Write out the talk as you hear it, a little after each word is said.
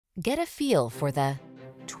Get a feel for the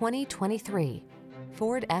 2023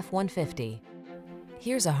 Ford F-150.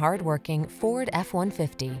 Here's a hard-working Ford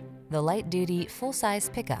F-150, the light-duty, full-size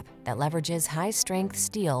pickup that leverages high-strength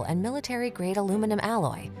steel and military-grade aluminum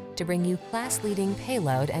alloy to bring you class-leading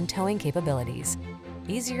payload and towing capabilities.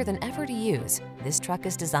 Easier than ever to use, this truck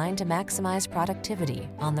is designed to maximize productivity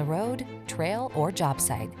on the road, trail, or job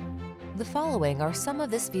site. The following are some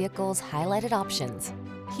of this vehicle's highlighted options: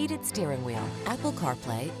 heated steering wheel, Apple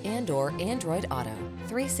CarPlay and/or Android Auto,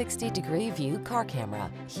 360-degree view car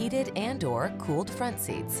camera, heated and/or cooled front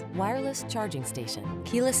seats, wireless charging station,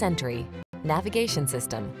 keyless entry, navigation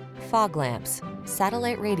system, fog lamps,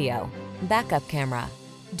 satellite radio, backup camera.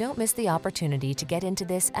 Don't miss the opportunity to get into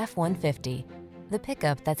this F-150, the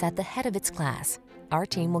pickup that's at the head of its class. Our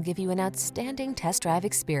team will give you an outstanding test drive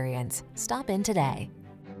experience. Stop in today.